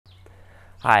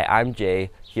Hi, I'm Jay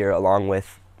here along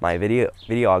with my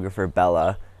videographer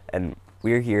Bella, and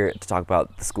we're here to talk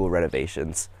about the school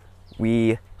renovations.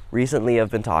 We recently have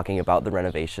been talking about the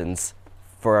renovations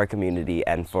for our community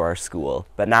and for our school,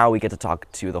 but now we get to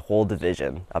talk to the whole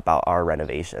division about our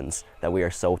renovations that we are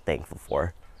so thankful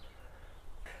for.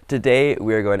 Today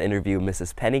we are going to interview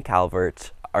Mrs. Penny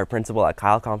Calvert, our principal at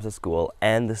Kyle Composite School,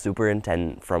 and the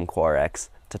superintendent from CoreX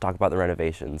to talk about the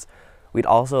renovations. We'd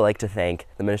also like to thank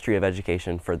the Ministry of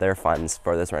Education for their funds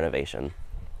for this renovation.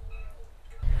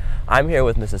 I'm here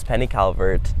with Mrs. Penny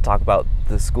Calvert to talk about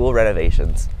the school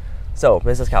renovations. So,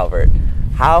 Mrs. Calvert,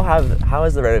 how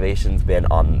has the renovations been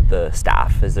on the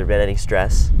staff? Has there been any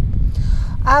stress?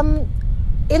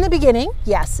 In the beginning,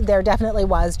 yes, there definitely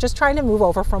was. Just trying to move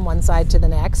over from one side to the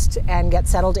next and get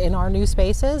settled in our new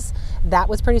spaces. That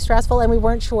was pretty stressful, and we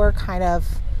weren't sure kind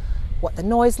of what the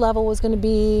noise level was going to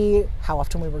be, how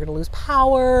often we were going to lose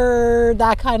power,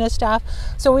 that kind of stuff.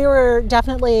 So we were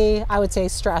definitely, I would say,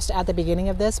 stressed at the beginning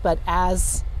of this, but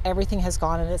as everything has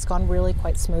gone and it's gone really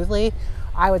quite smoothly,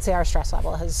 I would say our stress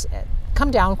level has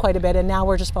come down quite a bit, and now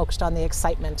we're just focused on the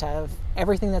excitement of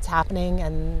everything that's happening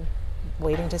and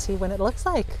waiting to see when it looks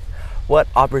like. What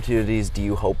opportunities do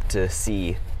you hope to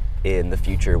see in the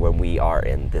future when we are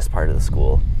in this part of the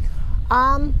school?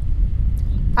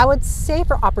 I would say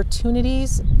for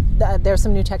opportunities, there's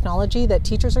some new technology that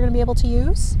teachers are going to be able to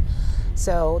use.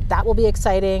 So that will be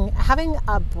exciting. Having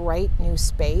a bright new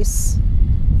space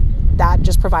that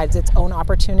just provides its own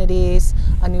opportunities,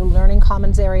 a new learning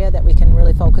commons area that we can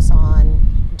really focus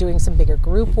on doing some bigger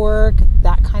group work,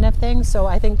 that kind of thing. So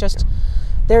I think just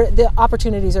the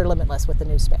opportunities are limitless with the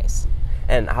new space.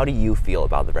 And how do you feel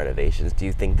about the renovations? Do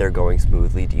you think they're going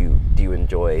smoothly? Do you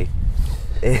enjoy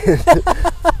it?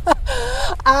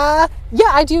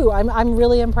 Yeah, I do. I'm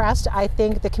really impressed. I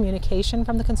think the communication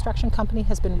from the construction company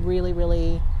has been really,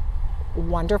 really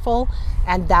wonderful,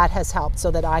 and that has helped so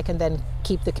that I can then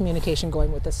keep the communication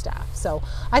going with the staff. So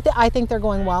I think they're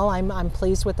going well. I'm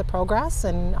pleased with the progress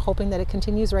and hoping that it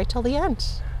continues right till the end.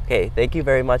 Okay, thank you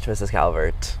very much, Mrs.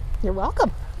 Calvert. You're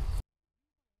welcome.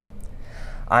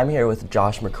 I'm here with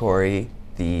Josh McCrory,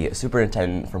 the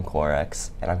superintendent from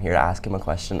CoreX, and I'm here to ask him a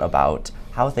question about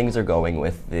how things are going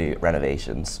with the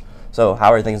renovations. So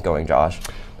how are things going, Josh?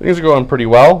 Things are going pretty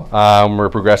well. We're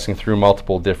progressing through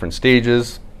multiple different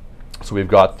stages. So we've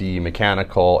got the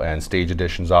mechanical and stage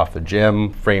additions off the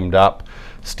gym, framed up,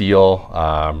 steel,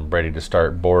 ready to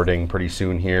start boarding pretty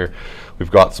soon here.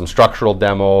 We've got some structural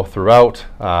demo throughout.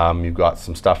 You've got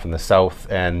some stuff in the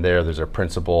south end there. There's a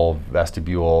principal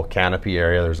vestibule canopy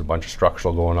area. There's a bunch of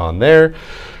structural going on there.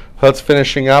 That's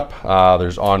finishing up.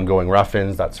 There's ongoing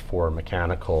rough-ins. That's for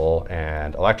mechanical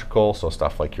and electrical. So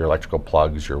stuff like your electrical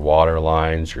plugs, your water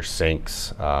lines, your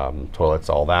sinks, toilets,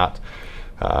 all that.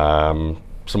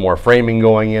 Some more framing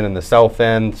going in the south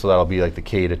end. So that'll be like the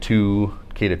K to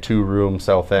 2 room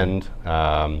south end.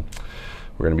 We're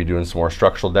going to be doing some more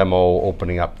structural demo,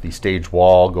 opening up the stage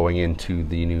wall, going into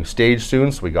the new stage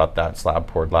soon. So we got that slab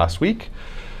poured last week.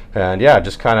 And yeah,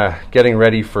 just kind of getting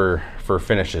ready for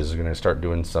finishes. We're going to start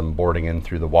doing some boarding in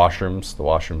through the washrooms. The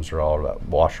washrooms are all, that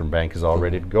washroom bank is all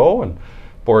ready to go, and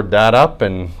board that up,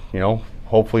 and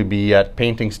hopefully be at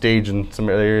painting stage in some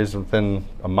areas within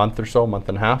a month or so, month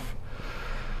and a half.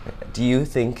 Do you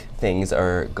think things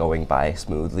are going by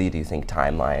smoothly? Do you think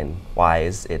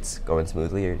timeline-wise it's going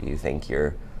smoothly, or do you think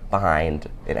you're behind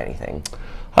in anything?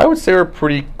 I would say we're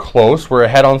pretty close. We're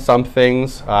ahead on some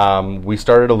things. We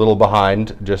started a little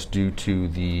behind just due to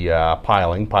the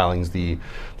piling. Piling's the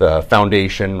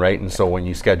foundation, right? And so when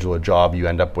you schedule a job, you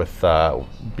end up with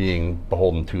being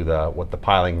beholden to the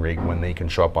piling rig when they can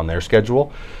show up on their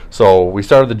schedule. So we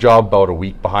started the job about a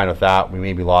week behind with that. We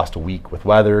maybe lost a week with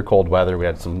weather, cold weather. We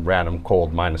had some random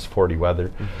cold -40 weather.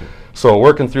 Mm-hmm. So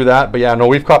working through that, but yeah, no,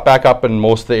 we've caught back up in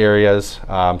most of the areas.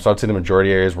 So I'd say the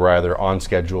majority of areas we're either on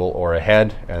schedule or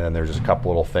ahead, and then there's just a couple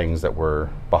little things that we're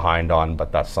behind on,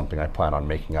 but that's something I plan on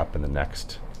making up in the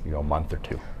next month or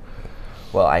two.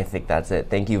 Well, I think that's it.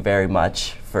 Thank you very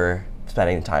much for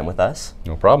spending time with us.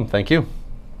 No problem. Thank you.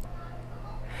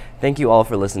 Thank you all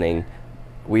for listening.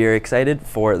 We are excited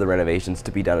for the renovations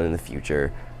to be done in the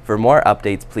future. For more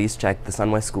updates, please check the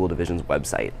Sun West School Division's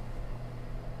website.